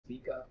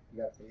Speak up.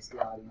 You gotta face the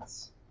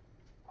audience.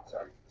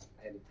 Sorry,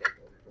 I had to take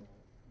over from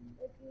you.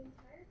 If the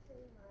entire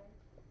train line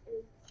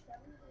is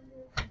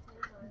 710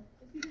 miles,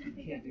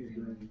 You can't do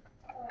green.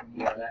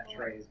 Yeah, that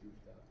tray is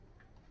goofed up.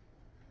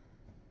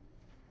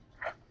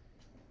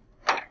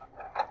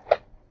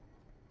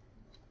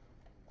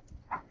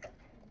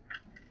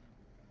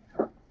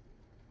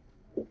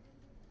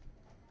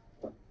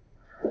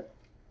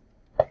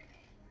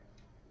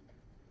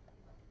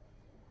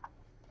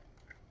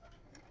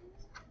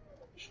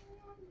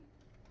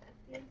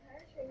 the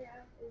entire train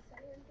route is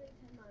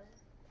 710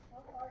 miles. How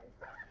far is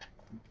that?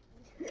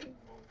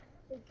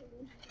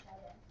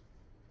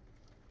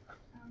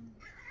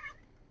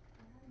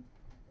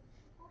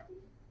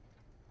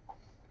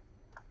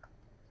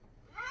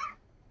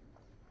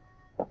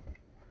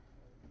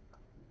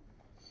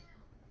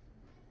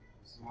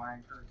 This is why I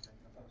encourage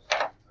taking a post.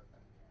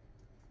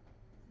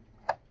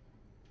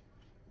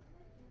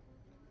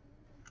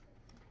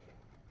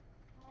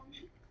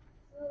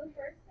 So the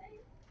first thing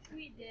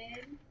we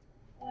did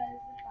was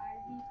the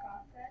 5D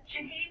process.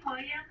 Shaheem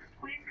Williams,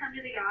 please come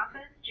to the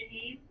office.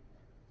 Shaheem.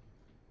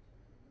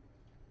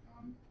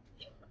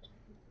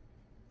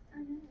 I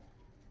know.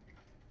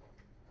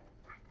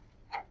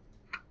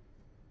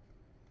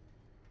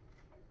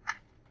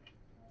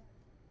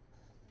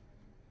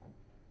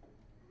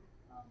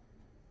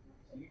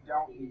 You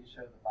don't need to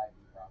show the 5D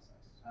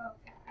process. Oh.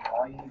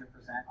 All you need to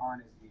present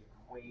on is the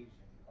equation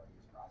part of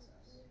this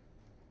process.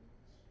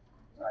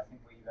 So I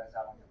think what you guys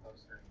have on your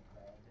poster in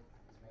red is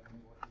mainly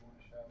what you want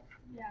to show.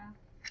 Yeah.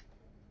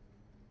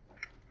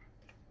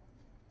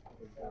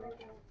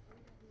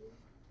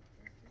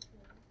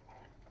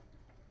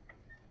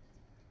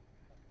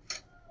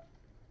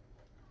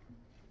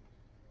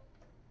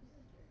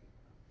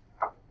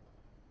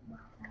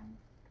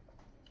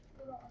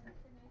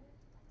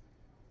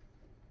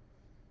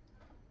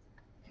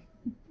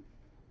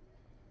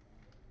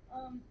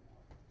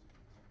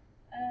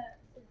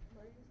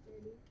 Minus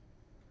 30.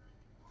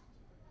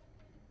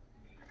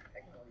 I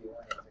can tell you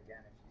lines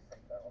again if you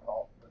think that will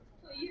help. But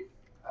Please.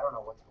 I don't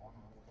know what's going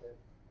on with it.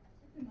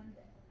 It's a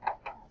Monday.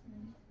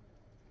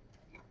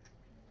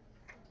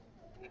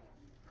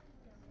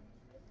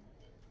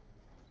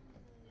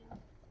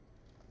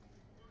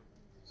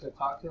 So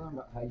talk to them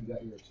about how you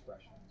got your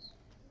expressions.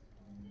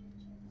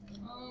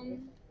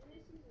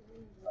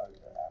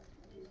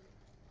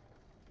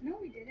 No,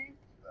 we didn't.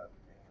 Because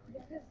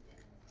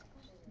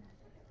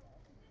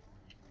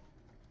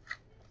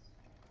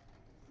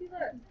see,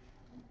 look.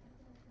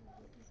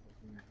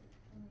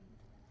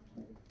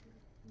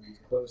 It's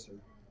closer.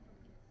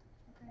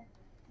 Okay.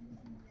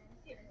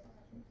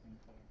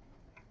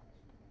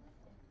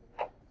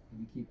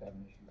 You keep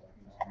having issues like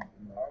this.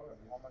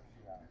 How much do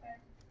you have?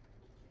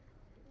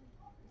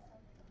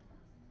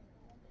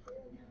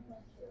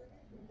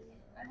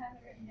 I have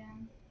it written down.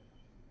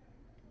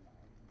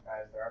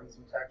 Guys, there are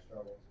some tech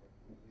struggles.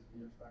 Please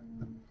be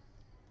respectful.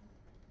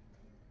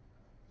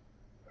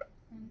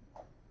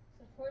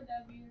 So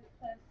 4W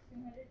plus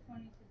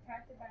 220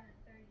 subtracted by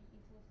 30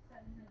 equals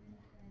 710,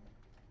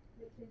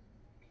 which is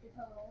the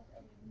total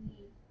that we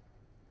need.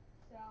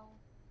 So,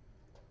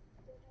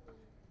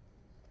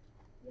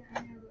 yeah,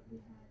 I know, but we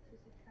had to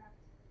subtract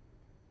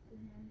the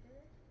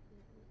number.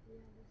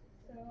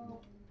 So,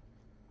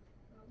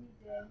 what we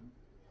did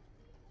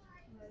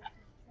was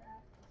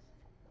subtract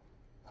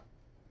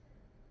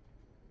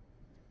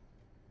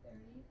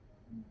 30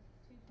 from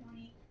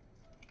 220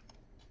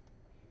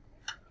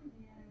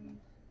 and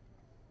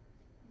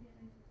we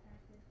didn't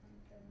subtract it from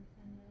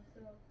 710 though.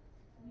 So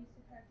we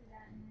subtracted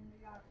that and then we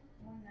got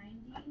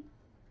 190.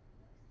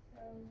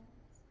 So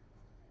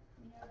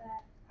we know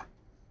that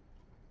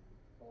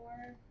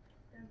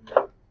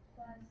 4W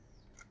plus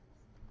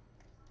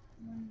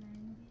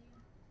 190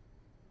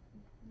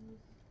 equals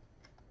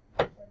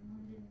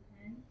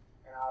 710.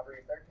 And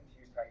Aubrey, if they're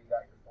confused how you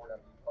got your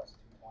 4W plus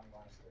 220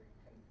 minus 30,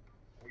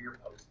 will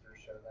your poster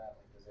show that?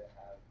 Like, does it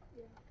have?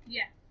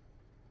 Yeah.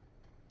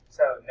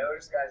 So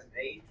notice, guys,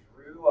 they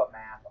drew a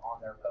map on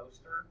their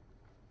poster,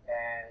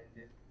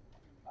 and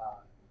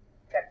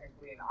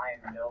technically, and I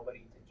am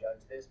nobody to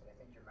judge this, but I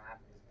think your map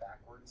is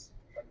backwards,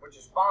 like, which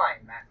is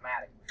fine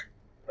mathematically.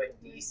 But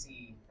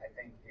DC, I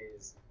think,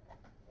 is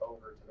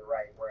over to the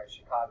right, whereas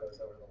Chicago is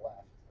over to the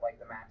left, like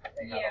the map that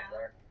they have up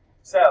there.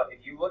 So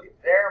if you look at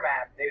their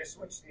map, they just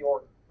switched the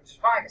order, which is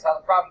fine, because how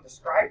the problem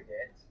described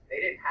it, they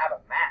didn't have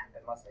a map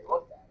unless they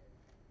looked at it.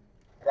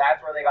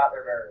 That's where they got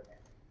their variable.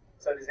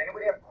 So does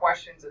anybody have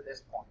questions at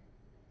this point?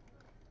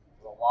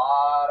 A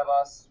lot of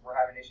us were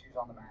having issues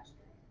on the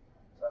mastery.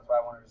 So that's why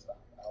I wanted to stop.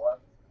 Ella?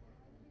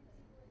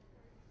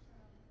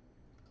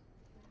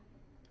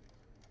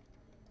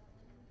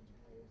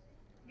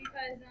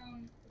 Because,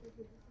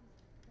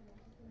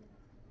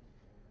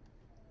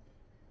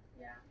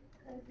 yeah,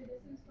 because the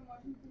distance from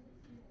Washington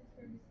DC to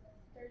Pittsburgh is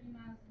 30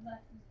 miles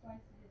less than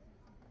twice the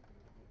distance from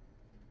Pittsburgh to DC.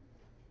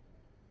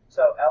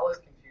 So Ella's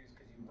confused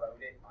because you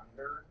wrote it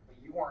under, but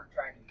you weren't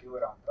trying to do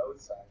it on both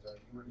sides, or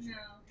you were just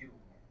doing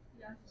it.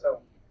 Yeah.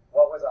 So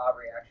what was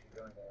Aubrey actually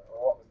doing there, or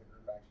what was the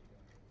group actually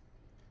doing?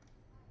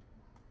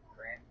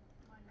 Grant?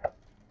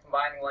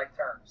 combining like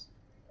terms.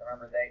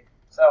 Remember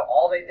so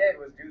all they did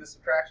was do the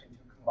subtraction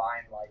to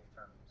combine like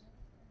terms.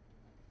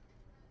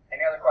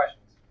 Any other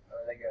questions? Or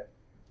are they good?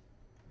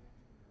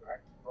 All right,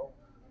 roll.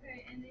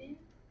 Okay, and then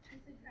we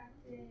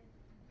subtracted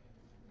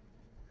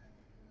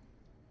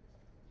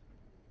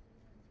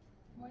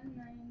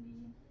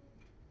 190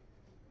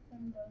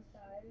 from both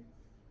sides.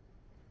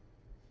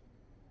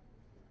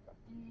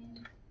 And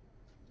then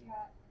we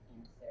got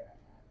answer at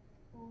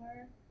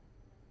 4.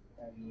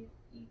 W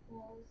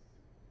equals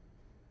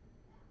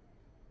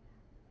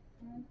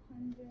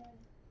 120.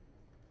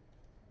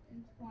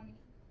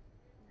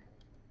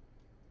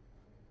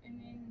 And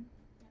then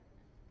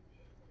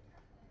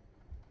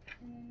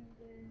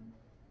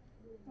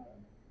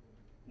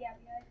yeah,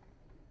 we had,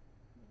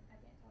 I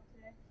can't talk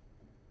today.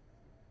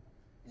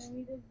 And then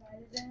we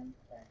divided them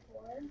by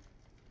 4.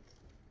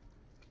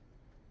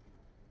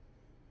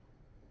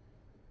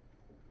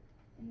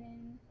 And then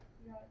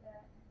we got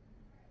that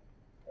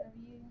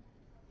W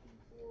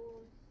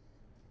equals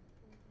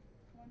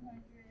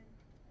 130.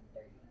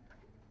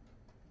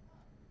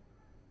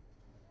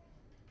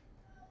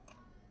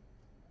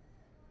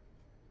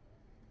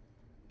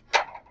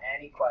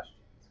 Any questions?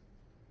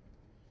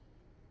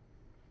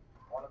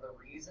 One of the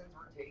reasons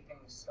we're taking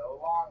so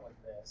long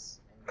with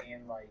this and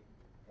being like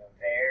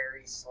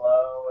very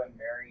slow and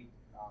very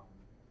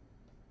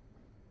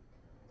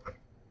I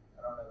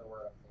don't know the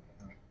word I'm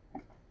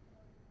thinking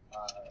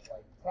of.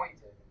 Like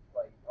pointed,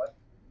 like what?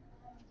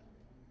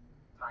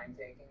 Time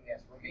taking?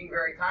 Yes, we're being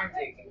very time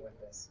taking with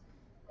this.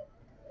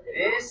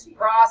 This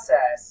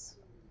process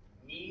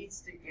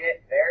needs to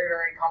get very,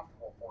 very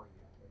comfortable for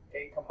you.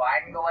 Okay,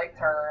 combining the like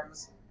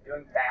terms,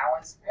 doing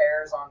balanced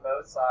pairs on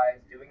both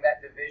sides, doing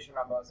that division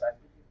on both sides.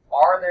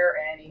 Are there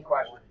any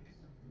questions?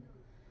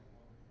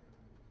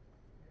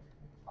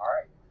 All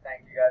right,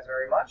 thank you guys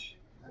very much.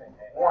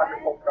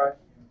 Wonderful, Crush.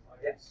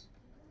 Yes.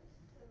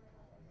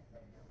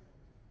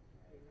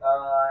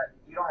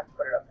 You don't have to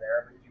put it up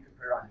there, but you can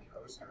put it on your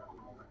poster.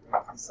 You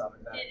can sub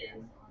it back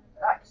in.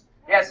 Nice.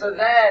 Yeah, so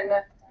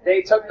then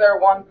they took their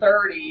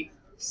 130,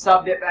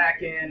 subbed it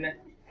back in,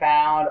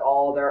 found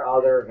all their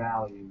other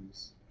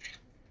values.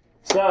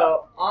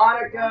 So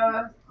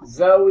Annika,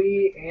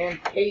 Zoe,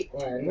 and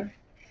Caitlin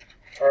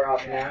are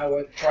up now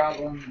with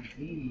problem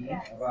B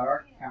of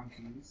our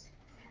counties.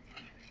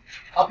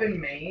 Up in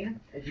Maine,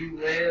 if you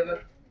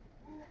live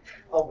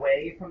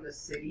away from the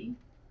city,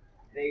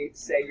 they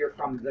say you're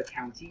from the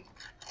county.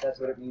 That's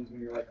what it means when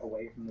you're like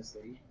away from the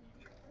city.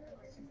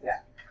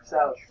 Yeah.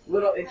 So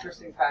little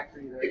interesting fact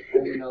for you there.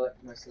 I didn't know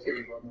that my sister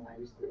was living there. I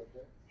used to live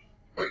there.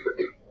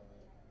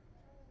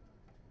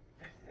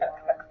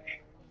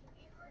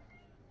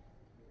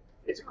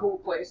 It's a cool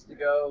place to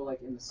go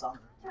like in the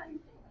summer.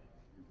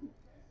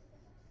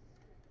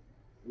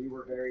 We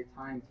were very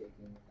time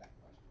taking with that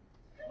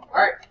question.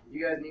 All right, you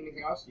guys need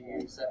anything else?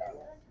 You set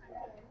up.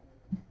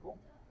 Cool.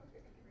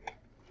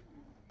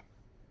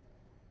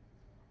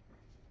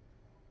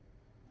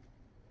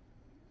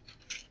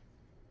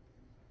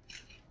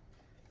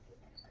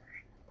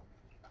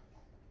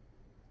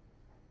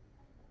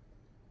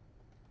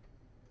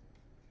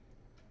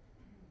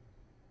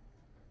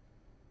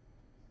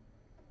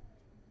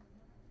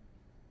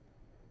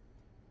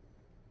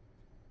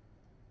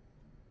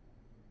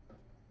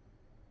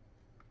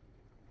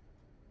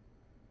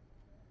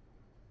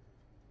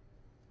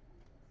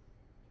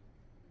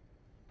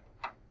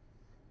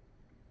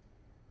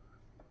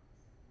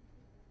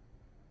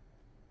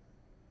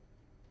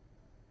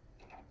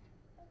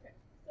 Okay,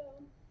 so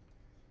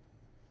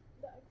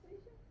the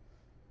equation.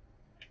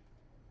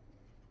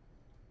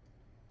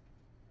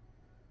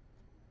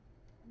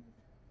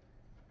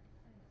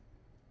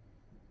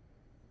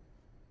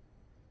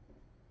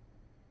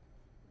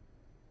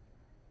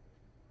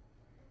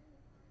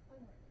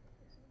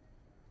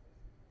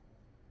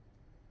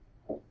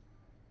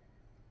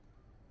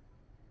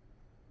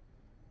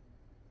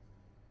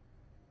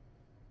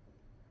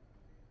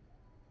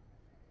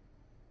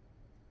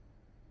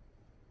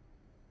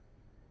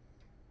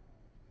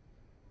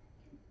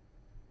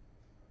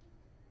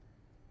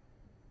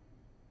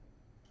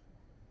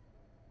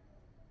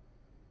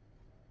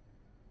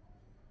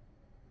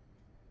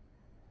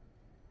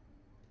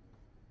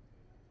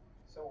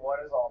 So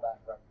what does all that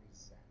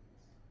represent?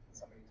 Can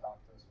somebody talk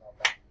to us about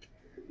that?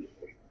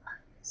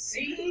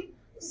 See?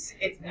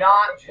 It's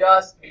not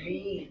just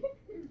me.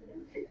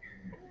 Okay.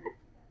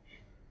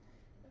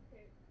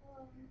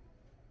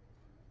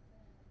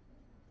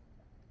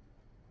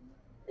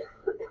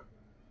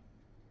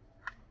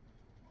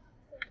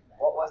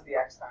 What was the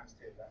x times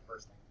 2, that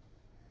first thing?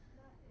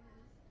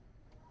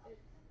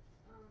 It's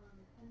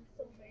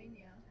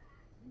Pennsylvania.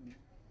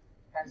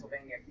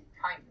 Pennsylvania,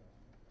 kind of,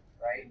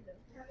 right?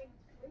 Having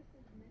twice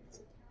as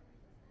many.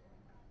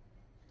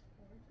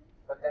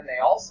 But then they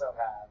also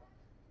have,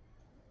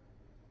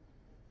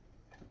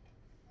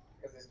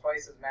 because there's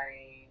twice as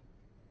many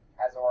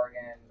as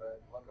Oregon,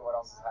 but look at what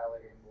else is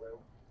highlighted in blue.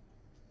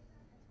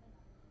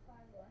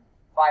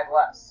 5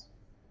 less,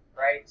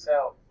 right?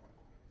 So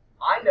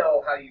I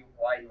know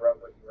why you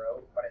wrote what you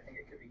wrote, but I think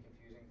it could be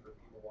confusing for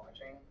people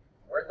watching.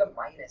 Where'd the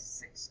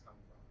 -6 come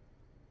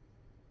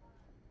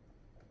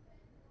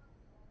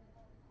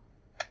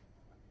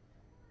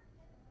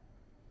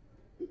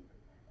from?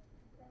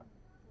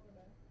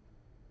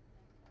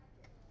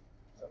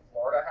 So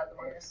Florida had the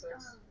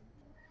 -6?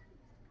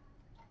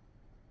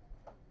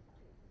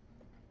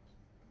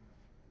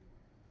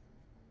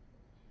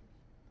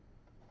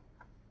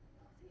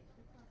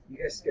 You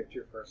guys skipped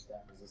your first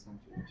step, is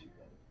essentially what you did.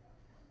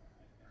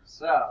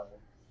 So,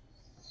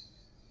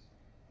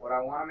 what I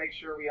want to make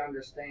sure we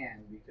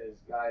understand, because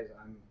guys,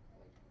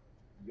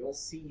 you'll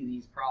see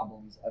these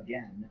problems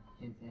again,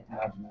 hint, hint,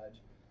 nudge,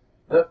 nudge.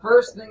 The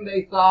first thing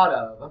they thought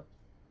of,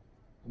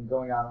 I'm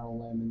going out on a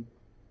limb and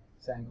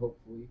saying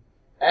hopefully,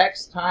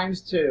 x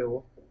times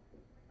 2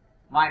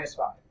 minus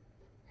 5.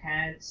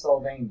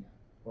 Pennsylvania,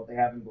 what they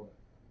have in blue.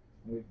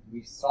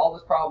 We solved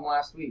this problem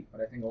last week,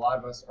 but I think a lot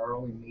of us are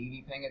only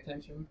maybe paying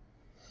attention.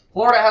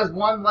 Florida has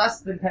one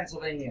less than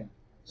Pennsylvania.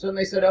 So then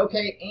they said,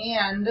 okay,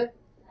 and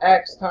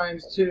x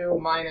times 2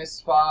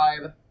 minus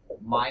 5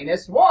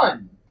 minus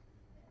 1.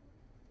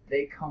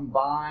 They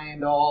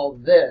combined all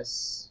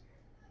this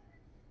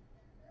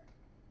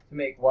to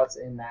make what's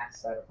in that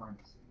set of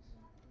parentheses.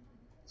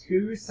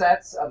 2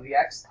 sets of the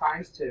x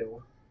times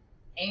 2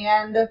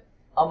 and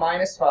a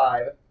minus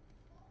 5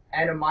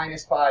 and a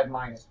minus 5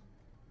 minus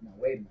 1. No,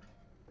 wait a minute.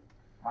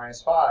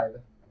 Minus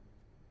 5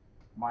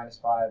 minus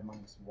 5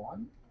 minus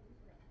 1.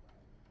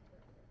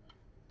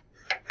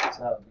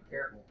 So be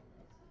careful.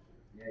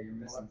 Yeah, you're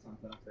missing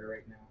something up there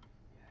right now.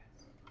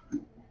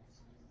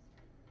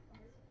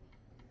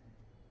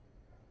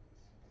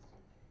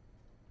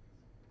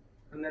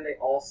 And then they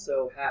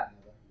also have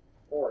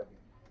Oregon,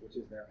 which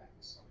is their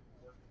x.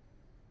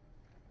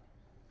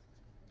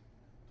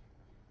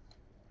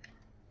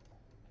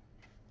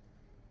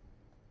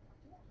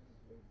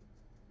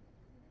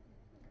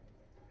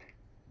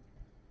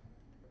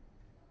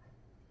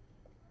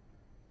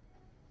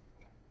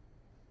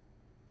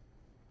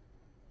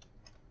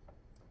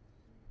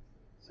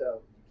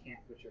 So you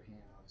can't put your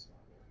hand on a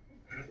smartboard. You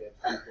have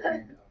to keep your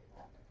hand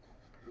up.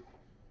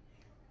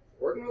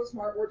 Working with a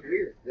smartboard's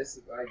weird. I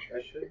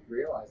should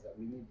realize that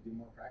we need to do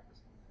more practice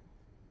on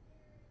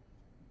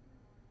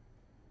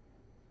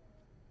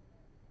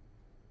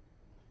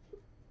that.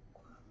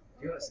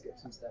 Do you want to skip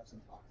some steps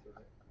and talk through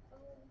it?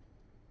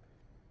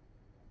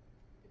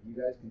 If you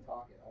guys can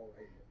talk it, I'll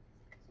write it.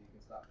 So you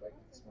can stop fighting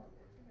with the smartboard.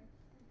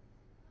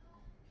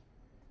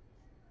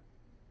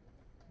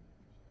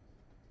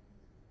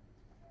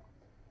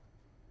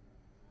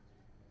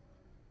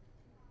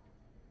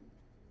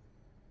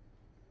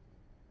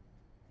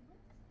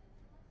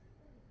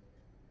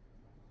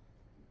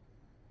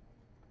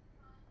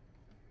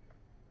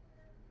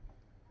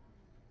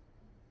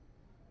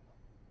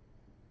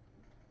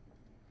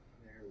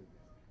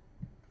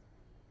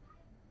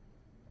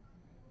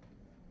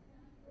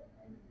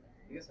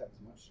 You guys have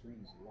as much screen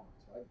as you want,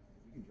 so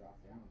you can drop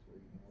down to where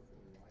you can work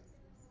really light.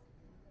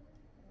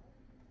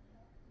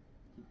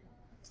 Keep going.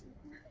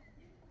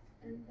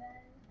 And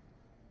then,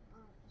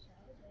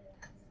 shall we?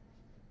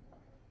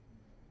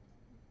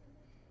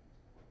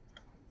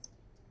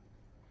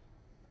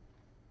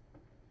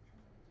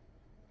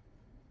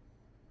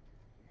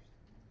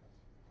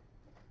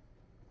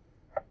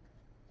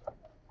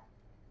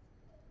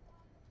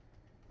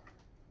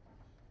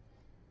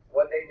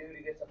 What they do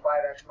to get to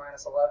 5x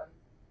minus 11?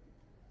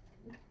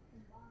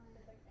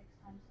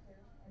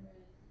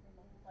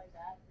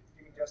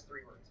 Give me just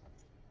 3 words.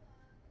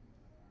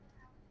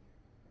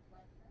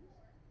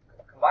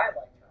 Combine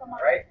like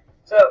terms, right?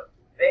 So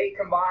they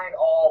combine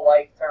all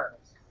like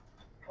terms.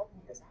 Help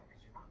me this out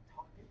because you're not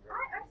talking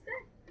very I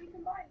said we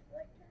combined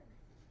like terms.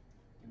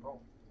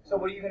 well. So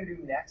what are you going to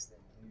do next then?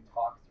 Can you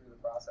talk through the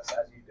process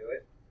as you do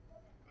it?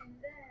 And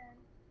then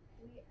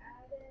we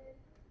added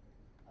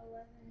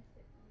 11 to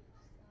each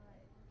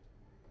side.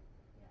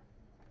 Yeah.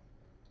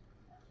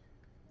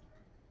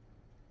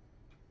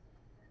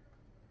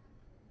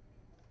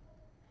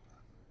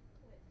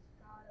 Which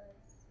got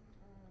us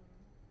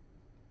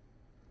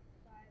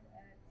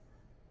 5x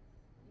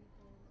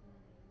equals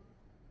 180.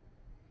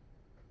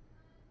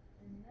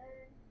 And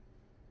then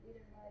we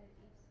divided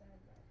each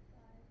side by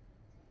 5.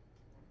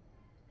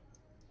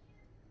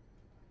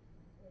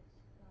 Which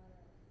got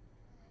us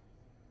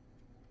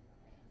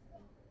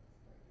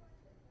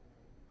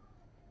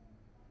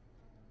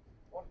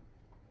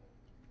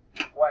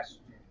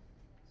Questions?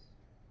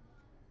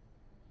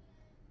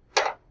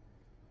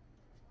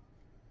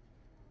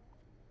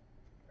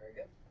 Very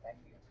good. Thank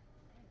you.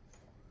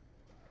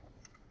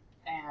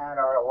 And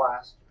our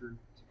last group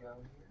to go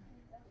here.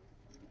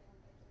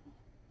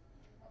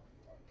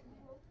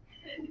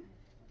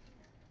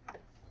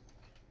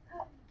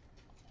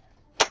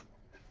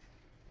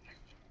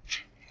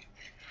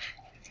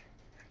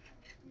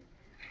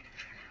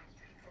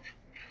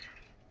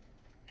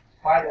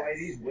 By the way,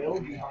 these will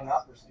be hung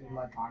up for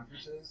student-led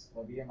conferences.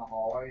 They'll be in the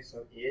hallway,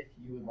 so if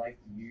you would like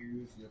to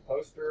use your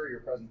poster, your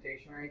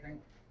presentation, or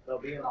anything, they'll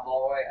be in the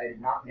hallway. I did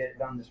not get it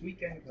done this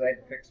weekend because I had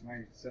to fix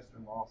my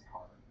sister-in-law's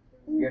car.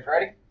 You guys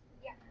ready?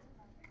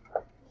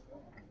 Yeah.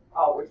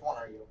 Oh, which one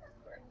are you?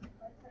 Sorry.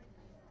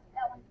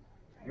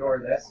 ignore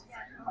this.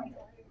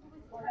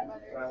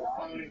 So I will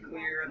phone and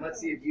clear, and let's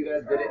see if you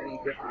guys did it any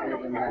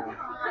differently than that.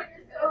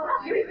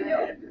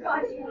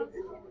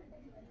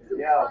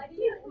 Yeah.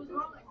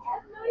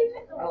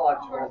 An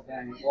electrical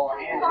thing. Well,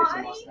 and it's a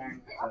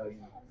Mustang, so you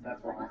know,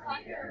 that's what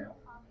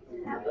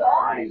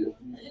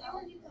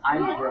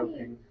I'm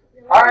joking.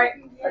 Alright,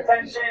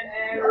 attention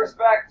and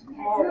respect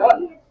for what?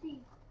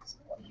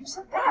 You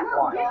said that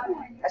one.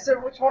 I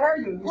said, which one are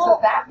you? You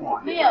said that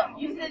one. Liam,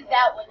 you said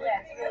that one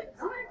next.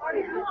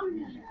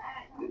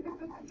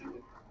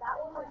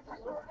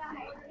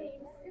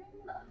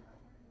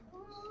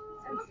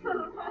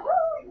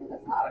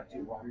 That's not a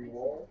 2-1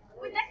 roll.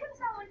 Wait, that could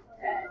sound like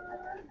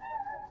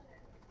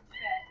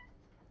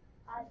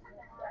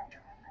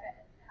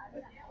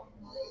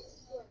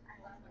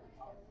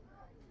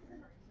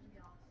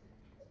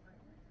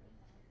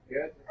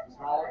Good?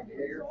 Smaller?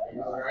 Bigger?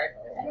 Alright.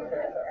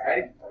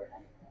 Ready?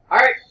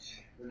 Alright.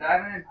 We're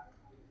diving in.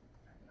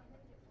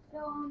 So,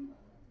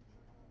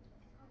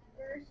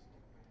 first,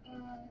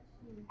 let's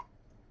see.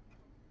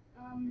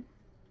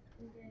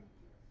 We did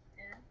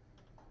F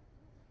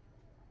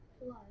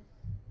plus.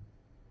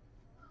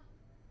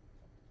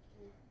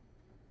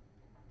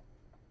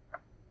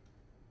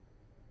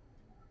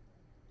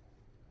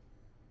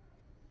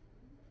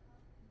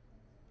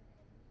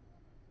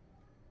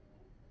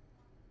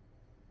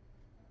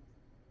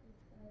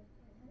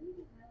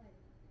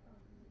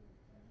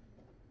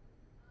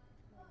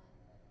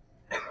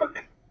 How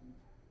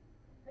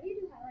do you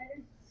do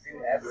highlighters?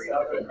 Dude, every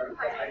other group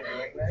that's been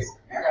doing this,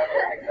 you have to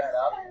pick that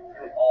up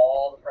through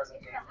all the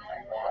presentations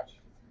I watch.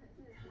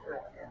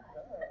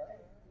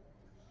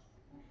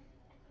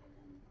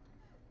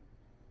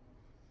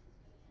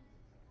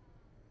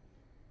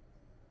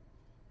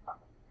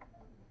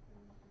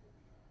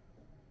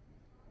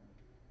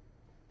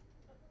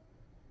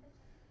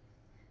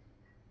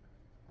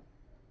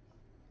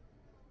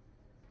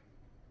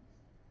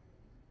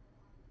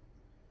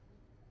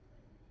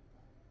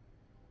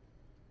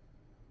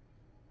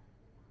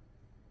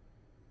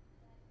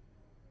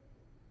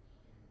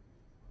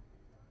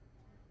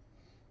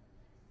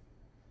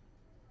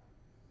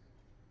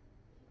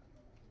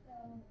 So,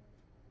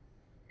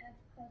 F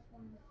plus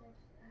 1 is 6,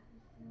 F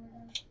is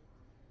Florida,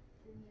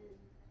 and then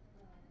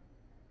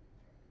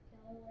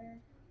Delaware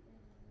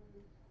is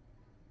 1.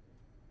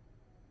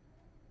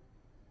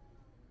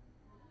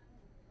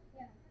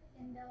 Yeah,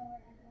 in Delaware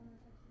is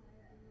 106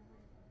 higher than the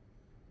height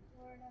of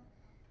Florida,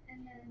 and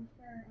then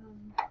for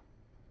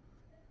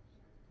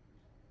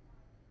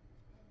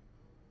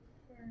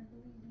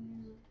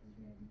Louisiana, we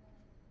did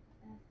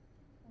F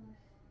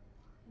plus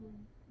 1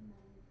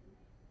 90.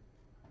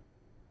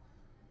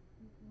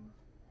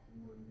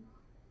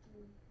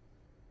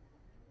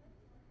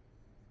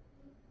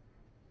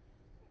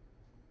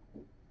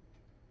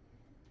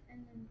 And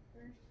then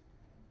first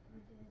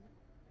we did no,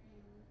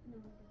 we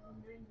did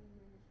 190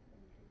 minus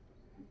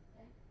 43%.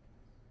 Okay?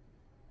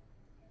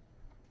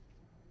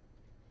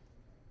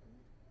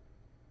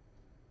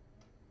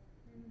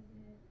 Then we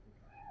did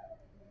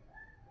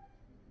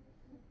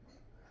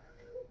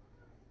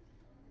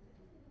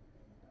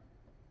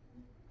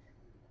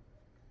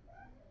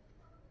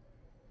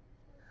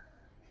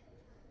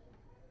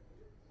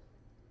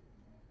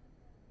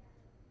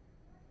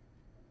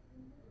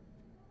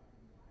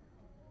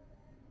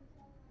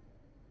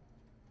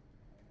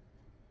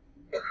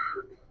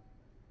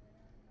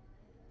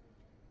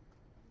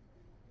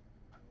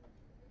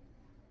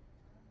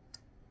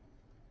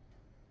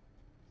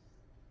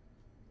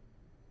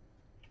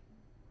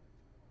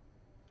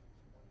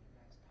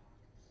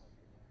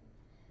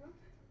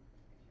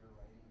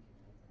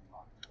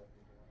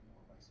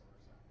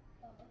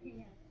okay,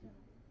 yeah, so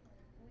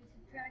we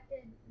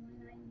subtracted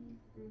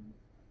 190 from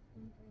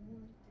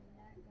 131, and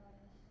that got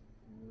us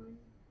 1, 2,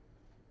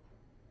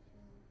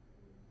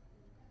 3,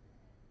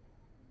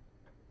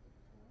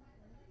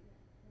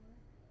 4.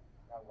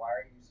 Now, why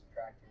are you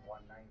subtracting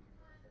 190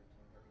 from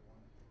 1331?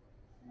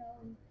 So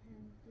we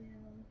can do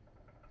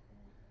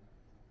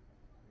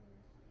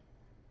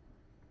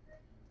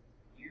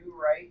You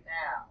right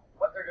now,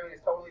 what they're doing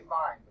is totally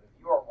fine, but if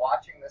you are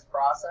watching this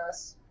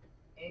process,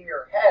 in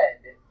your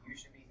head, you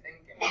should be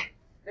thinking,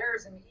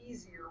 there's an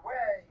easier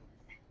way.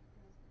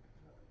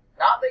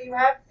 Not that you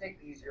have to take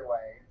the easier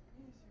way,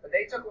 but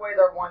they took away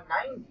their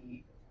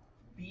 190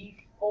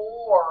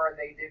 before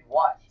they did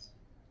what?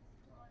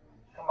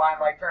 Combined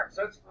like terms.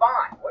 So it's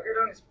fine. What you're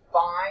doing is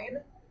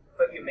fine,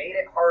 but you made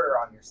it harder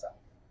on yourself.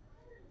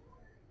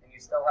 And you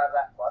still have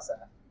that plus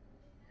F.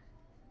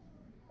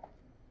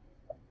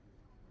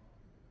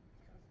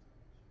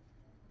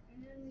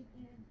 and then we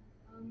did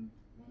 106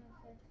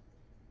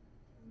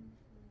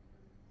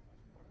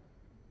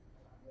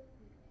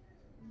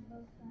 on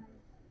both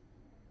sides.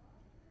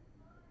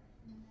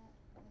 And that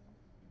was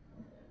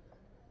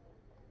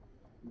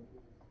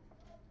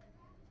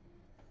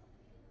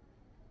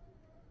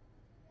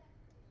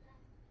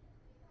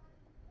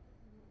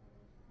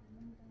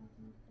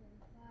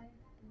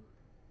 1,035.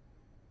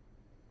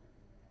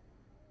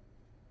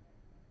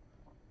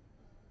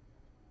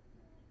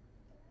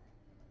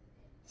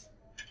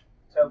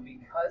 So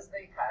because because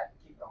they had,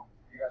 keep going,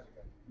 you guys are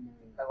good.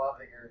 I love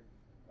that you're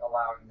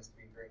allowing this to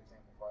be a great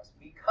example for us.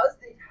 Because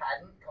they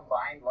hadn't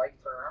combined like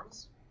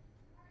terms,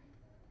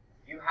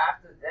 you have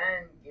to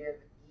then give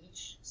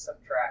each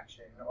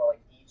subtraction, or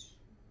like each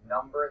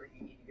number that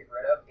you need to get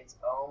rid of,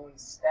 its own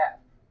step.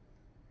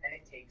 And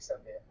it takes a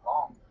bit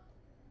longer.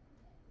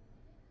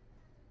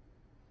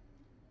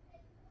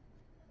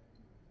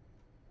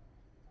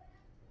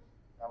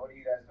 Now what are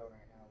you guys doing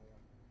right now, Liam?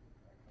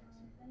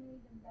 Then we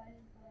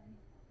divided by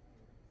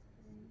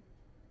 3.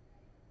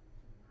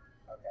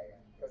 Okay,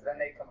 because then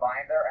they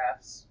combined their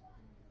F's.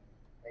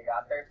 They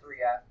got their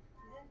 3F.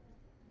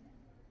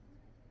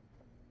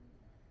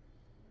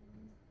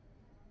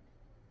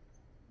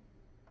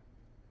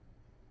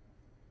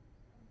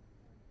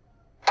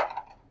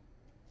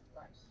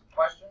 Nice.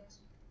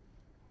 Questions?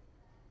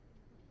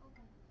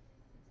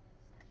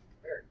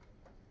 Very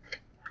good.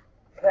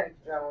 Thank you,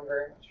 gentlemen,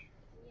 very much.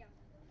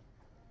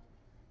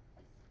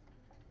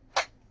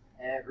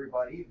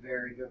 Everybody,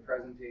 very good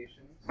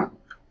presentations.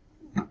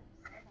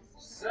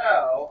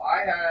 So,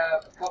 I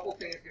have a couple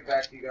things to get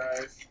back to you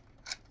guys,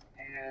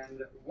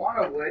 and one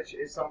of which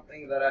is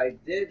something that I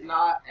did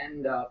not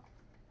end up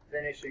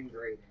finishing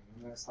grading.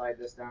 I'm going to slide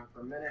this down for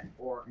a minute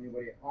for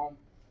anybody at home.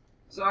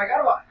 So I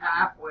got about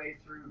halfway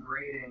through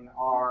grading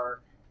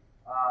our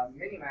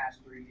mini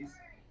masteries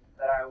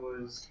that I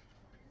was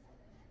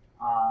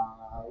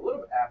a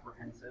little bit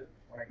apprehensive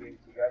when I gave it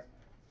to you guys,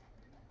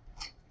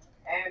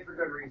 and for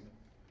good reason.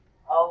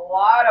 A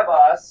lot of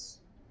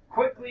us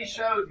quickly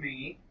showed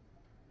me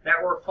that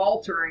we're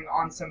faltering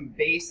on some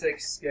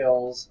basic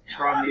skills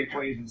from the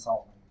equation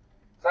solving.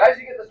 So as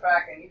you get this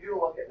back, I need you to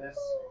look at this,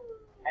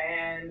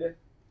 and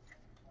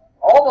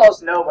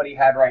almost nobody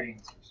had right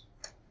answers.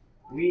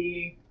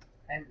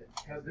 And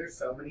because there's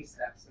so many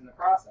steps in the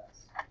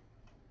process,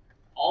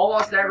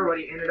 almost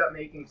everybody ended up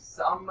making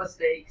some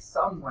mistakes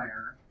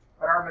somewhere,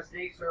 but our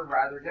mistakes are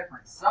rather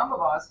different. Some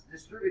of us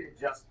distributed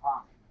just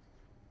fine,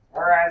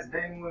 whereas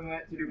then when we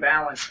went to do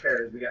balanced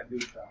pairs, we got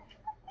goofed up.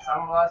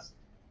 Some of us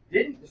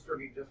didn't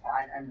distribute just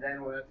fine, and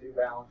then we went to do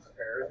balanced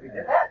pairs. We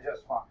did that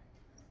just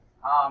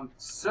fine.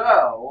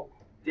 So,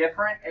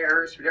 different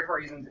errors for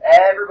different reasons.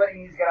 Everybody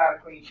needs to get out a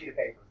clean sheet of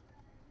paper.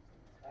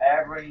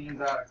 Everybody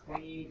needs out a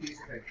clean piece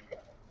of paper.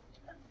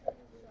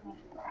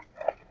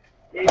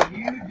 If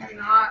you do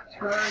not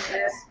turn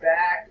this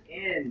back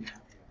in,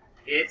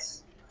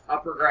 it's a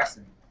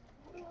progression.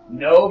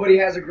 Nobody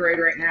has a grade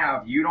right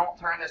now. If you don't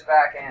turn this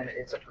back in,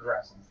 it's a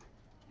progression.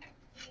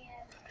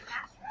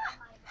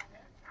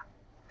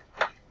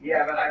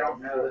 Yeah, but I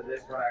don't know that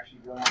this will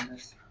actually go in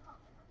this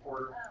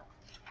order.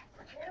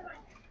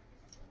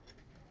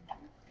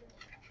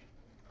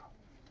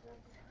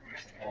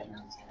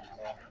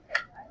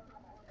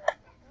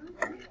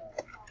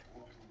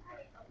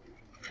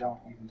 Don't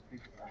even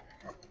think about it.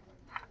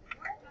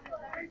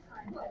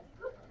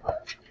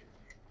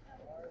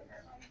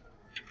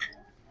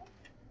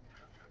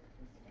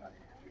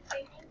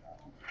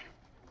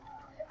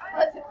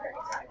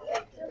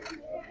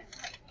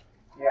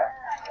 Yeah.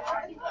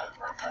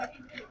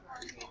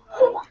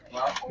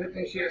 Well, good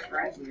thing she has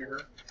friends near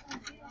her.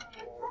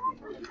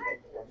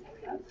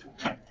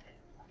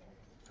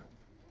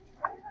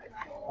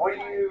 What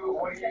are you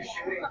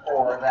shooting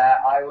for that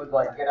I would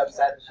like get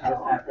upset that she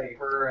doesn't have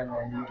paper and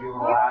then you do a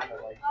laugh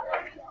at like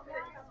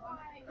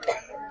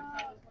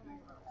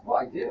well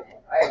I do.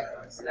 I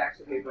have stacks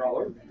of paper all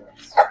over the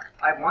place.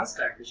 I have one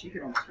stack that she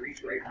can almost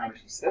reach right now where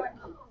she's sitting.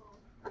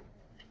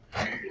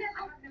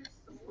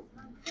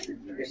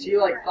 If she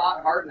like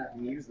thought hard enough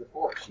and used the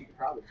fork, she could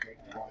probably take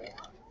it all.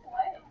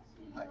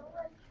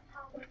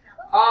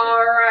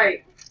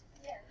 Alright.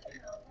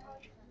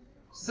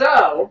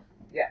 So,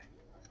 yeah.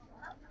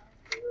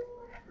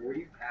 Were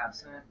you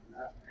absent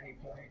at any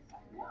point?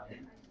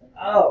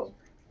 Oh.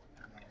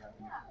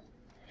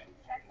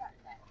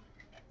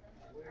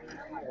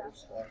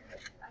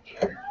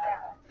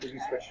 Did we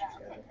switch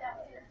schedule?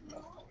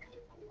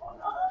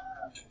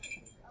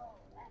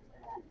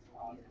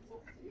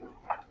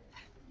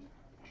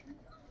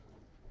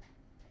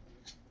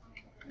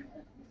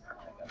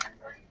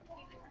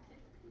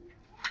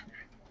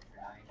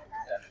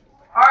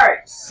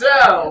 Alright,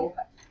 so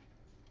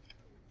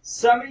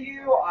some of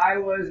you I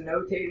was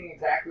notating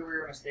exactly where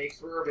your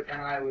mistakes were, but then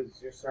I was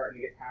just starting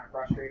to get kind of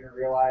frustrated and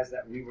realize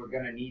that we were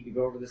going to need to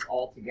go over this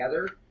all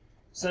together.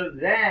 So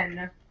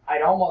then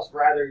I'd almost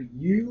rather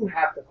you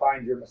have to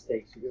find your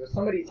mistakes, because if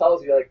somebody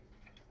tells you like,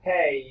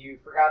 hey, you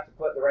forgot to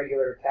put the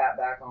regulator cap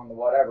back on the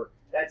whatever,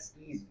 that's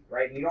easy,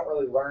 right? And you don't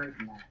really learn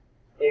from that.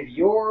 If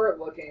you're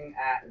looking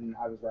at, and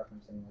I was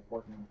referencing like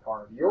working in the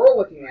car, if you're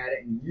looking at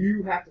it and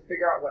you have to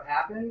figure out what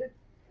happened,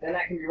 then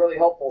that can be really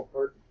helpful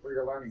for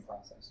your learning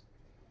process.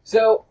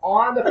 So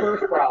on the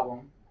first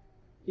problem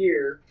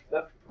here,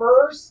 the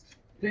first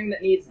thing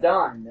that needs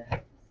done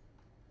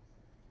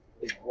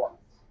is what?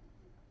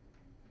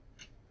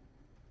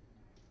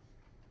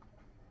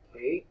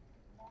 Okay.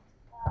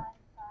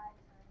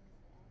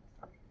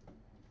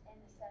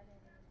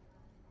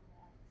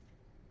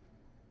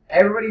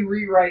 Everybody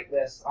rewrite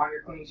this on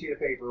your clean sheet of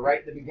paper.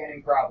 Write the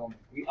beginning problem.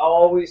 We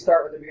always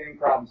start with the beginning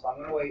problem, so I'm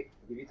going to wait.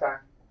 Give you time.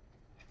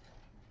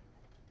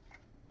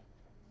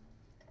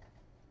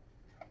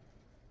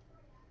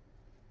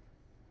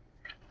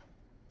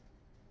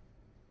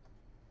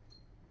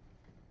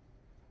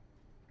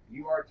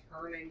 You are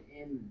turning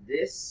in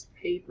this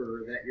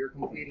paper that you're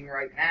completing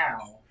right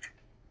now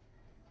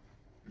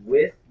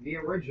with the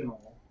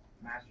original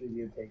mastery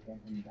you've taken,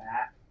 and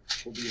that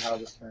will be how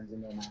this turns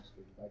into a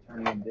mastery, by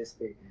turning in this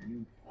paper.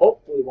 You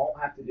hopefully won't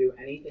have to do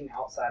anything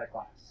outside of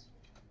class.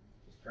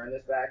 Just turn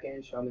this back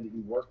in, show me that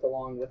you worked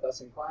along with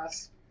us in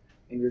class,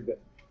 and you're good.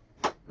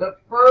 The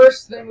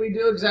first thing we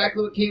do,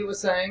 exactly what Kate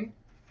was saying,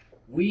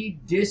 we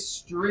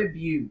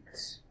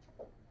distribute.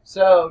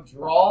 So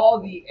draw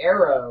the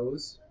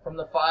arrows from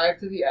the 5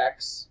 to the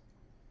x,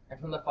 and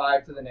from the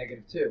 5 to the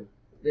 -2.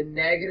 The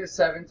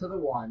 -7 to the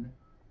 1,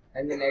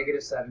 and the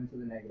 -7 to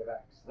the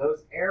 -x.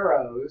 Those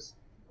arrows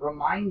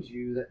remind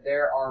you that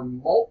there are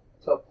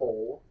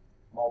multiple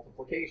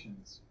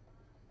multiplications.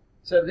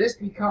 So this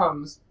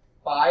becomes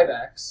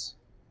 5x,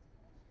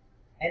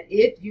 and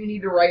if you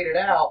need to write it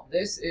out,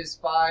 this is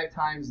 5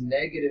 times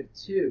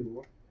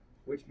 -2,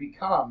 which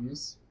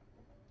becomes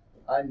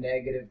a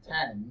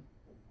 -10,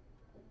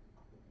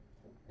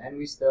 and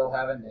we still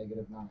have a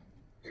 -9.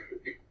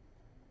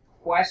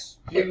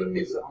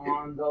 Questions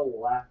on the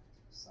left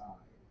side?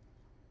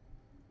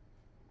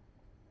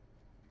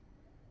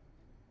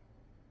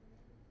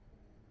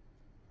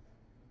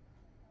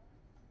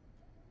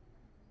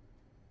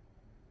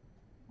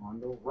 On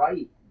the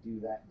right, do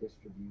that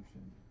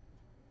distribution.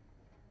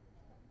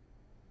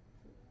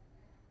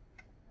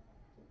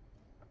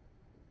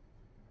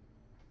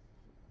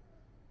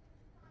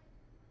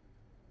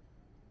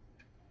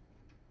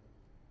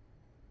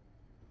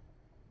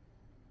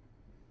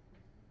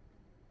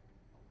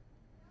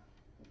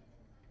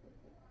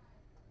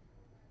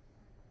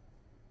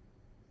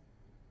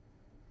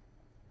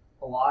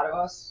 A lot of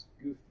us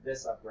goofed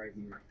this up right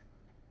here.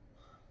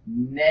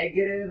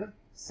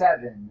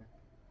 -7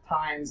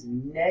 times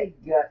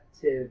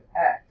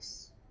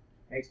 -x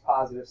makes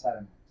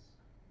 +7x.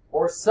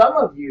 Or some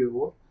of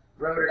you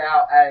wrote it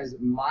out as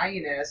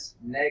minus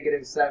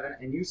 -7,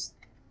 and you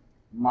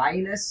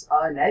minus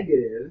a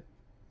negative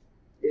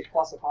is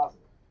plus a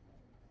positive.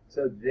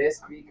 So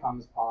this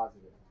becomes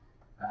positive.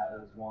 That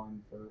was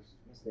one first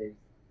mistake.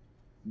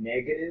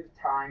 Negative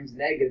times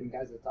negative, and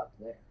guys, it's up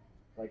there.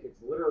 Like,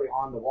 it's literally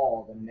on the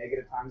wall. The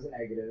negative times a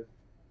negative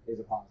is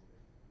a positive.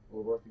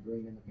 We'll work the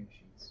green and the pink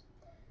sheets.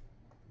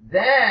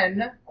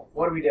 Then,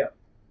 what do we do?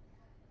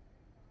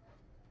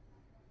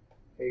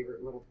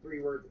 Favorite little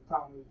 3 words that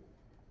tell me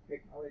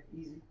make my life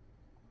easy.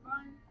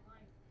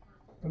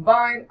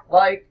 Combine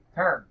like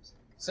terms.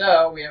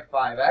 So we have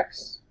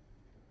 5x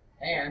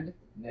and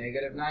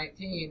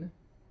 -19.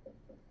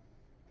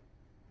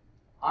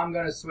 I'm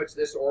going to switch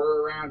this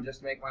order around just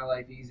to make my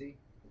life easy.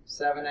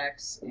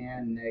 7x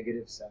and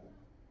 -7.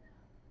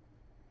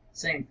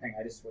 Same thing,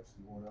 I just switched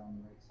the order on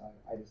the right side.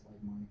 I just like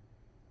my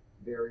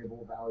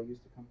variable values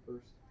to come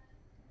first.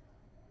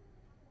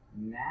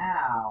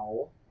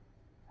 Now,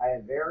 I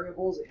have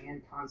variables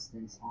and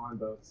constants on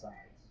both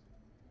sides.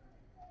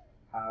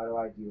 How do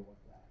I deal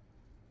with that?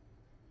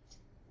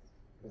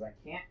 Because I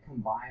can't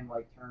combine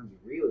like terms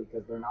really,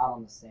 because they're not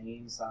on the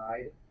same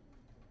side.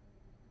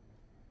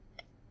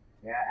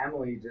 Yeah,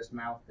 Emily just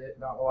mouthed it.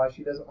 Don't know why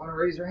she doesn't want to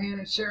raise her hand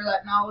and share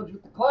that knowledge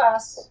with the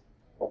class.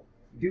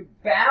 Do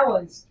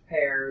balanced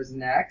pairs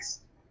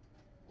next.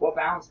 What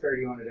balanced pair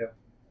do you want to do?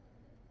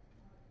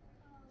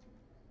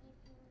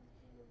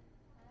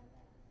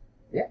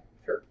 Yeah,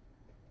 sure.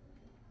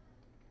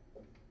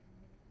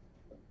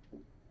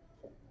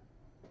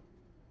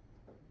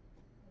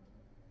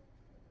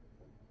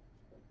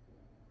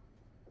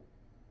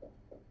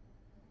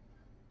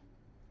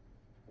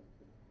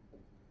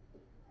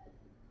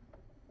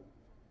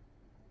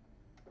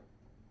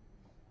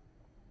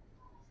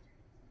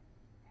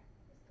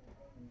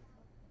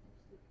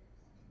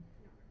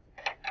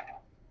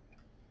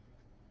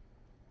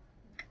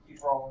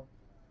 Keep rolling.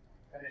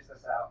 Finish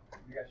this out.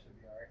 You guys should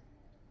be all right.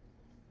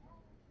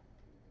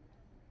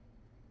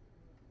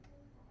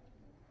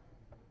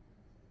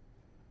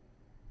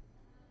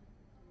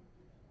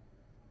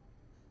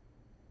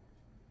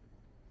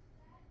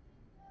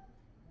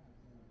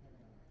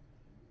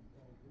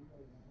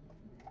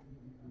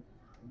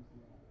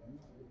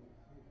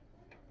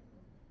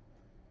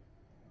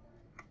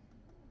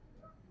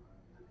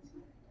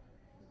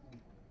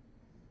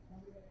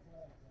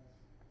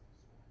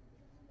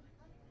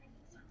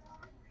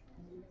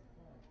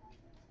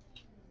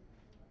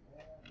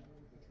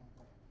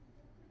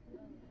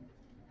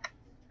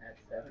 Add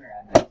 7 or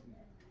add 19?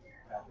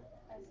 Add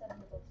 7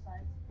 to both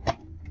sides.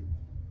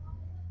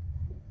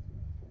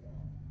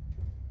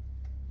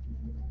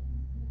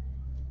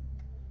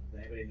 Does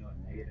anybody know what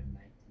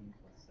 -19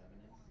 plus 7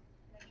 is?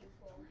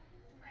 -12.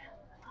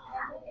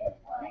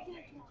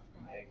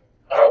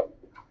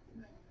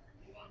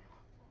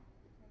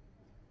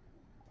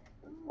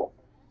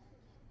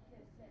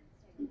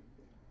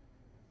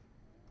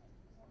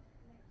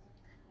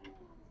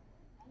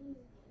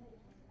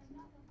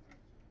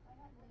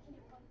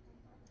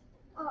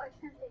 Oh, I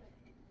can't think.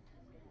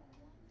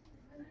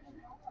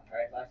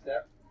 Alright, last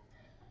step.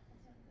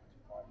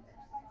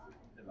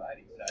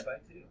 Dividing side by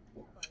 2.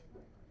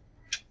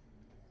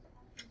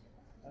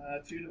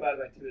 2 divided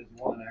by 2 is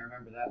 1. I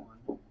remember that one.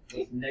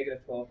 What's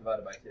negative 12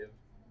 divided by 2?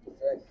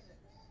 6.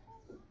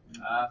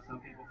 Some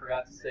people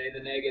forgot to say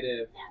the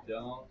negative.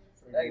 Don't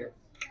forget Negative.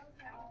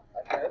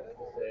 I could.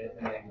 to say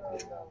the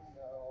negative.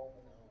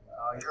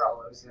 Oh, you're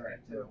all OCD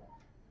too.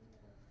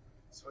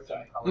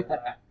 Switching colors.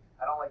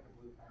 I don't like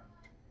the blue pen.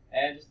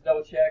 And just to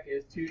double check,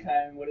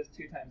 what is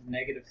 2 times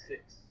negative 6?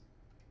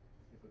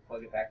 If we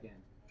plug it back in.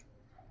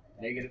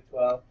 Negative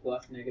 12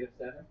 plus negative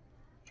 7?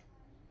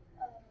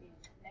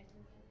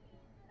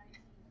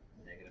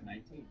 Negative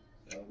 19.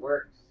 So it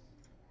works.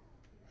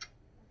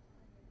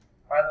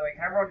 By the way,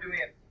 can everyone do me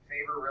a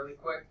favor really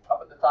quick? Up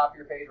at the top of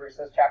your page where it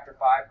says chapter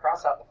 5,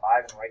 cross out the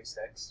 5 and write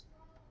 6.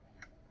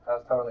 That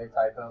was totally a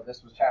typo.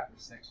 This was chapter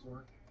 6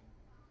 work.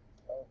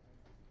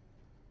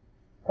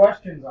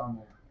 Questions on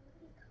that?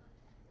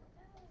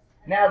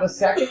 Now, the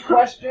second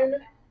question,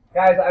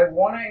 guys, I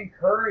want to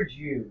encourage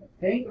you.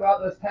 Think about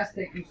those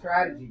test-taking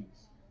strategies.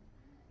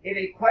 If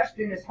a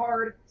question is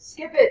hard,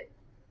 skip it.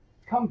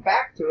 Come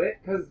back to it,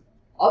 because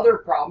other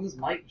problems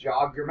might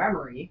jog your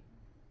memory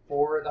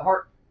for the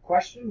hard.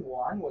 Question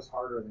 1 was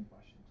harder than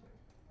question 2.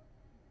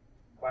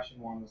 Question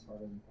 1 was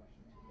harder than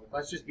question 2.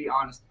 Let's just be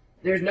honest.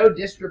 There's no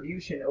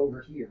distribution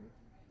over here.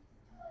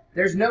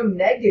 There's no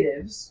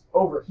negatives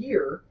over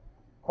here.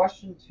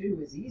 Question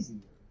 2 is easier.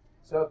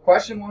 So if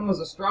question 1 was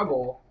a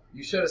struggle,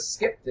 you should have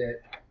skipped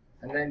it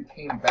and then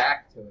came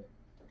back to it.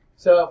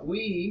 So if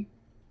we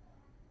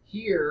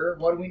here,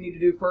 what do we need to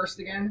do first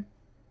again?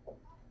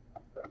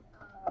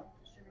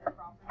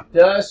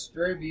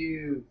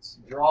 Distribute.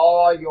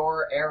 Draw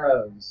your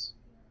arrows.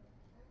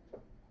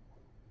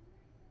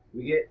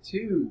 We get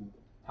 2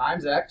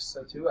 times x,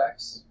 so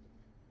 2x,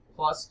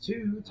 plus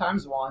 2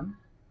 times 1,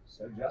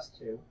 so just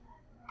 2.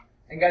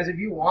 And guys, if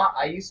you want,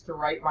 I used to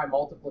write my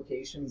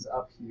multiplications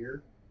up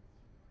here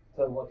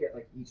to look at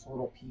like each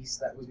little piece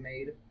that was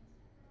made.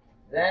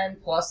 Then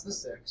plus the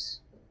 6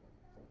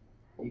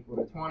 equal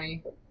to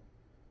 20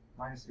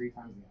 minus 3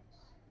 times the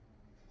x.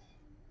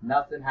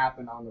 Nothing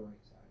happened on the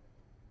right side.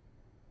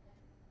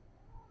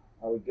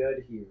 Are we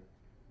good here?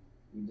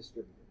 We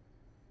distributed.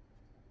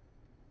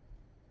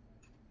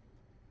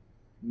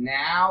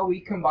 Now we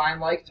combine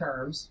like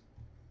terms.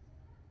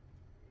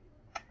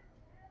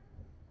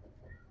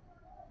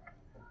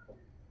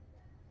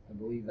 I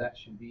believe that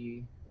should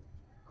be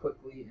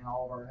quickly in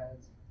all of our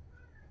heads.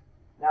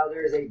 Now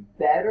there is a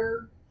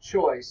better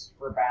choice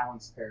for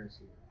balanced pairs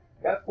here.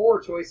 I've got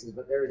 4 choices,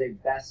 but there is a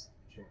best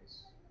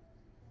choice.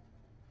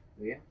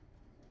 Leah?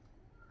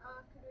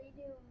 Could we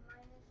do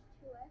minus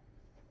 2x?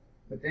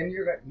 But then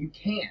you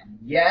can.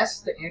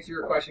 Yes, to answer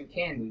your question,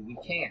 can we? We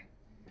can.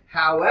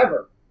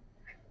 However,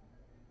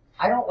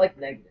 I don't like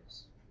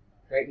negatives.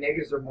 Right?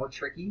 Negatives are more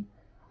tricky.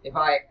 If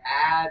I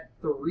add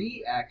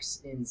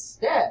 3x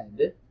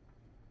instead,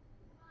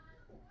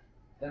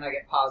 then I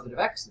get positive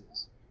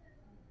x's.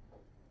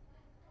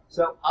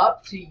 So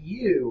up to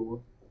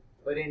you,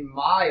 but in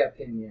my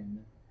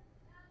opinion,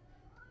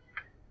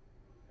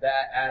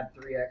 that add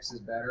 3x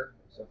is better.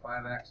 So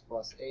 5x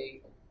plus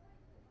 8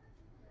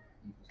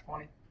 equals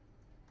 20.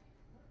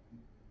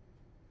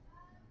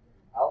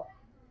 L?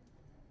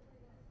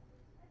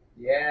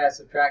 Yeah,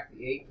 subtract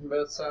the 8 from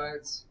both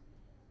sides.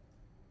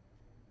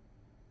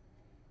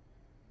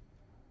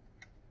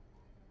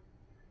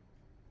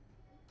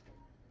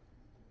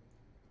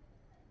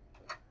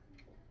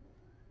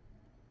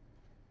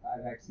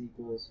 X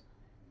equals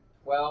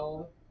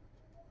 12.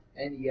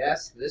 And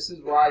yes, this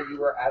is why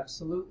you are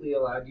absolutely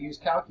allowed to use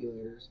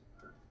calculators.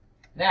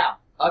 Now,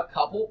 a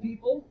couple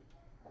people,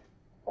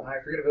 and I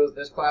forget if it was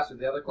this class or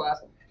the other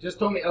class, just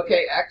told me,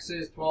 okay, x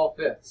is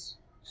 12/5.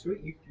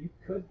 Sweet, you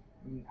could,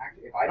 I mean,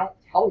 actually, if I don't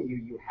tell you,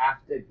 you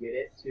have to get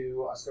it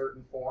to a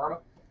certain form.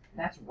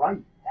 That's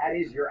right, that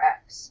is your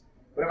x.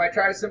 But if I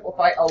try to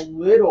simplify a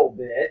little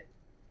bit,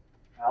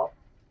 well,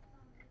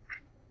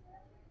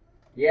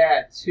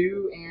 yeah,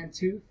 2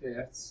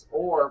 2/5,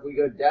 or if we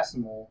go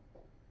decimal,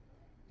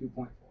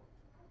 2.4.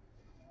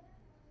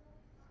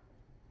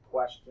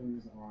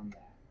 Questions on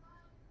that?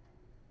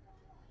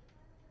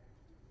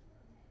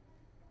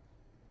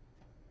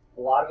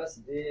 A lot of us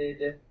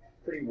did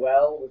pretty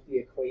well with the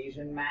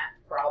equation math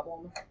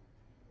problem.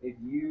 If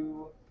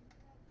you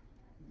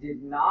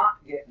did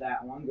not get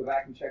that one, go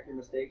back and check your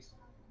mistakes.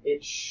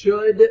 It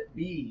should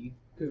be,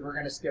 because we're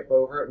going to skip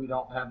over it, we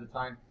don't have the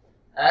time,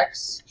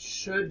 x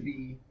should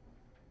be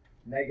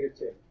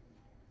 -2.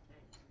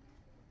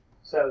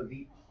 So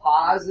the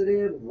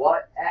positive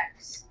what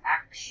x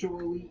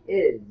actually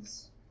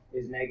is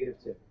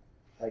 -2.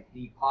 Like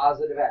the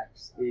positive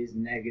x is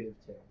 -2.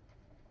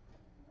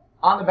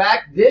 On the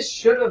back, this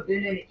should have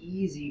been an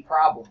easy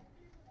problem.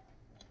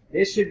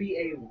 This should be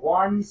a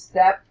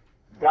one-step,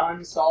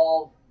 done,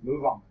 solve,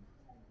 move on.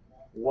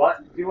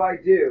 What do I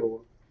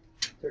do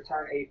to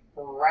turn a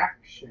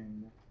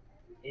fraction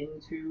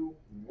into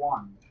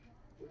 1?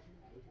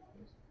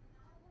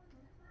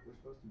 We're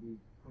supposed to be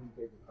clean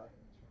paper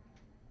cutting.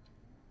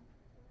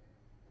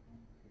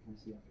 Can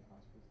I see up the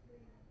class, please?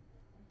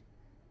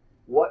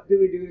 What do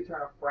we do to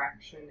turn a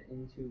fraction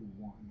into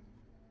 1?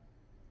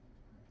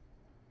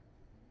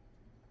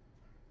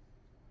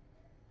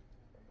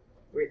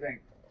 What do you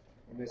think,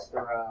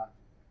 Mr.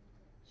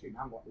 Shoot,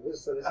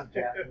 this is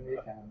Jeff from the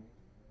Academy.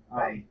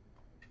 Hey.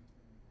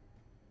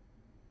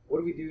 What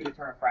do we do to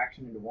turn a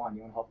fraction into 1?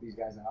 You want to help these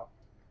guys out?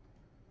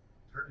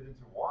 Turn it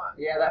into 1.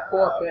 Yeah, that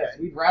 4/5. Okay.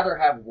 We'd rather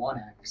have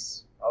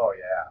 1x. Oh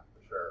yeah,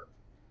 for sure.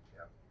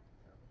 Yeah.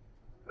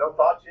 No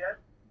thoughts yet?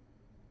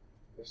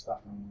 They're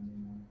stuck on Monday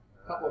morning.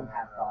 A couple of them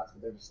have thoughts,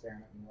 but they're just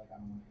staring at me like I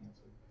don't want to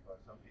answer. Well,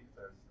 some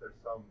people, there's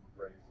some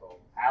brave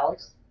souls.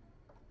 Alex?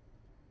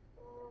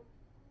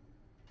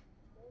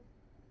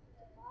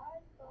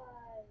 5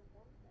 by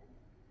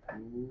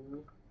 1.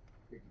 Ooh.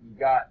 You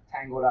got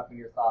tangled up in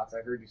your thoughts.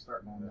 I heard you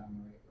starting on down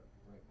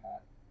the right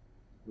path.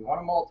 We want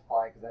to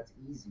multiply because that's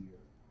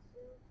easier.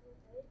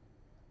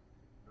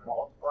 When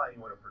multiplying,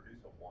 you want to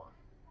produce a 1.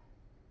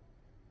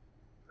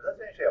 But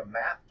that's actually a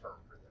math term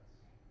for this.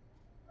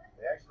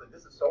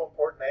 This is so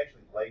important, they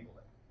actually label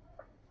it.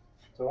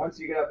 So once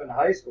you get up into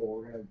high school,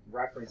 we're going to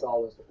reference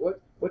all this.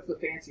 What's the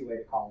fancy way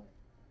to call it?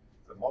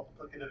 It's a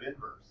multiplicative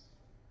inverse.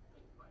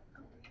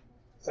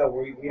 So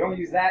we don't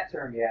use that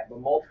term yet, but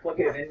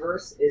multiplicative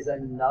inverse is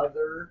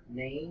another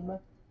name.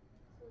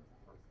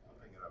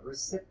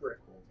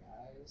 Reciprocal,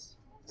 guys.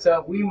 So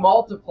if we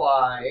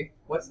multiply,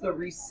 what's the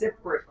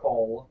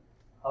reciprocal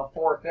of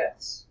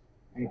 4/5?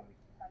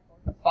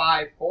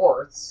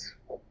 5/4.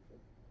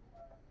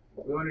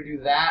 We want to do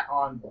that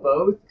on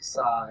both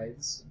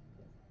sides.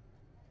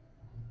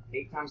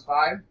 8 times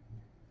 5?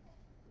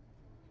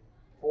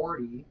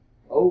 40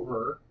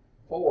 over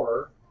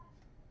 4.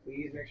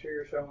 Please make sure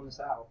you're showing this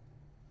out.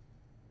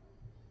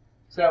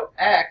 So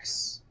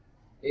x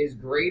is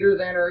greater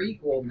than or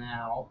equal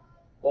now.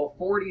 Well,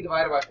 40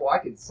 divided by 4, I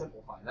could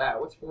simplify that.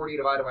 What's 40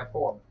 divided by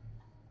 4?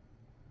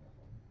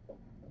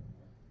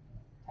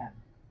 10.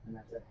 And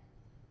that's it.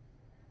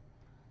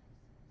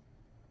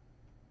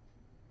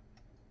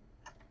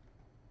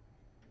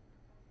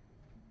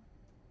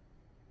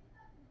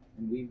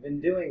 And we've been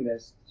doing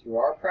this through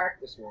our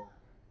practice work.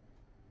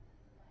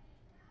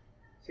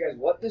 So guys,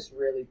 what this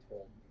really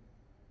told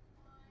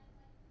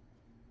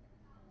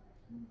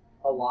me,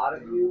 a lot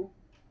of you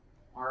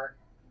aren't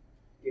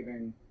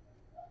giving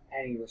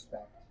any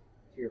respect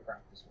to your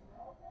practice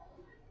work.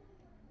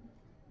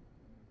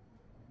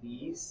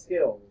 These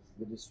skills,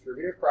 the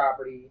distributive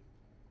property,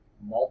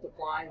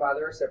 multiplying by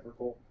the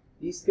reciprocal,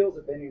 these skills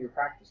have been in your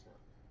practice work.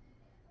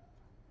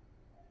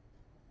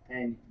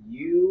 And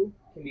you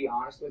can be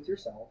honest with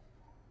yourself.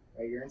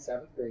 Right, you're in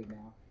 7th grade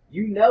now.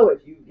 You know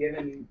if you've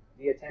given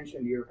the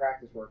attention to your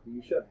practice work that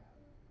you should have.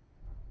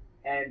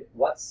 And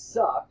what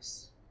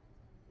sucks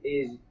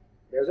is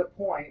there's a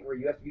point where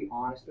you have to be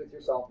honest with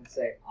yourself and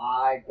say,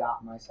 I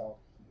got myself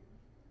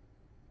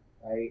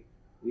here. Right?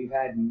 We've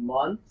had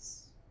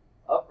months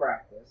of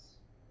practice.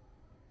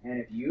 And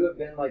if you have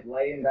been like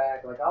laying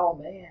back like, oh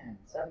man,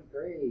 7th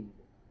grade,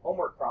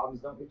 homework problems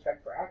don't get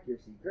checked for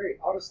accuracy.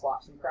 Great, I'll just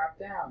slop some crap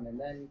down and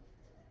then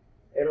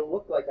it'll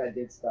look like I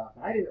did stuff.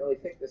 And I didn't really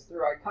think this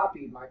through. I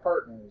copied my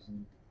partners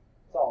and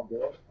it's all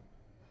good.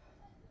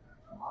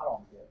 Not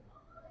all good.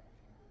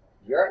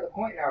 You're at the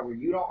point now where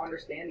you don't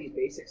understand these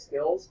basic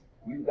skills.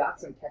 You've got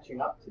some catching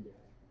up to do.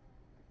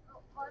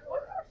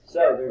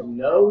 So there's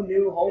no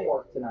new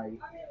homework tonight.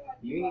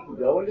 You need to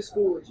go into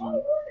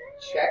Schoology,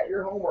 check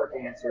your homework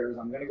answers.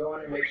 I'm going to go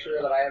in and make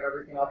sure that I have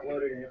everything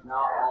uploaded, and if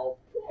not, I'll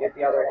get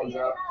the other ones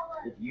up.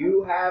 If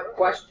you have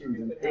questions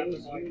and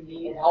things you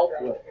need help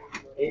with,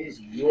 it is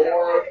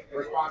your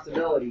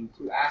responsibility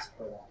to ask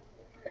for that.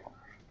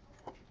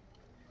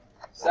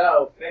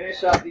 So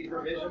finish up these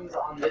revisions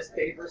on this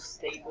paper,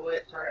 staple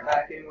it, turn it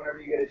back in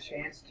whenever you get a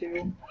chance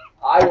to.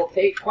 I will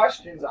take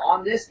questions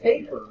on this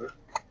paper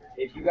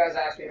if you guys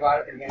ask me about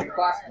it at the beginning of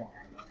class tomorrow.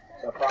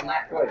 So from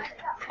that quiz,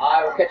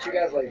 I will catch you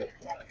guys later.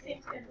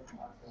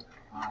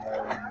 I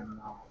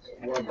am not.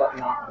 We're but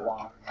not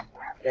blocked.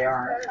 They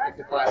aren't, if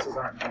the classes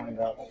aren't joined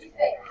up.